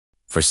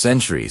For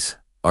centuries,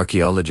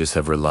 archaeologists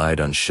have relied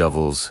on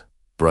shovels,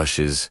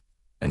 brushes,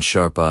 and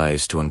sharp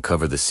eyes to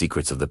uncover the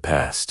secrets of the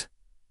past.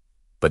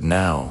 But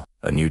now,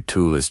 a new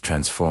tool is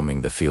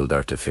transforming the field: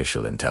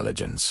 artificial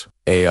intelligence.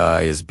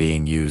 AI is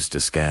being used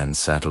to scan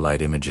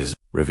satellite images,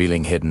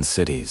 revealing hidden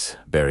cities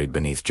buried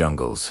beneath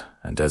jungles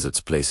and deserts,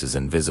 places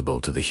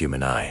invisible to the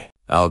human eye.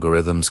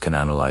 Algorithms can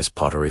analyze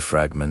pottery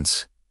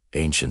fragments,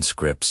 ancient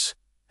scripts,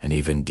 and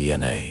even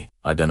DNA,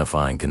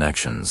 identifying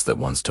connections that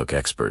once took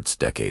experts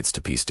decades to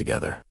piece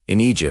together.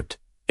 In Egypt,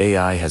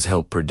 AI has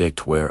helped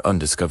predict where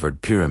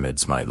undiscovered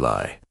pyramids might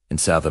lie. In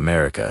South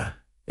America,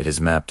 it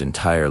has mapped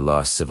entire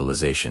lost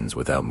civilizations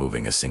without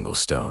moving a single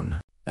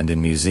stone. And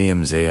in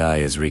museums, AI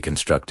is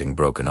reconstructing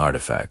broken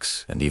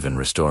artifacts and even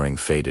restoring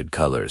faded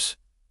colors,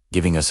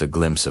 giving us a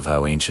glimpse of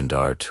how ancient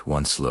art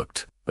once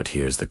looked. But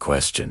here's the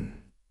question.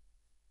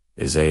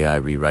 Is AI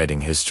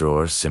rewriting history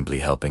or simply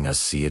helping us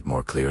see it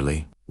more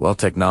clearly? While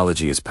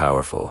technology is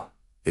powerful,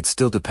 it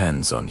still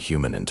depends on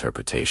human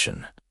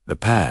interpretation. The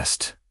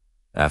past,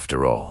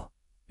 after all,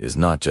 is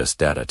not just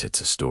data, it's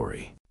a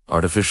story.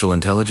 Artificial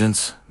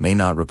intelligence may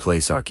not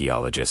replace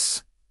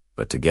archaeologists,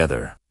 but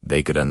together,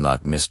 they could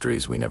unlock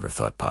mysteries we never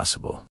thought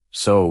possible.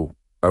 So,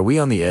 are we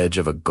on the edge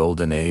of a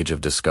golden age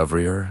of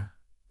discovery, or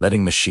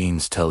letting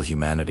machines tell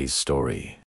humanity's story?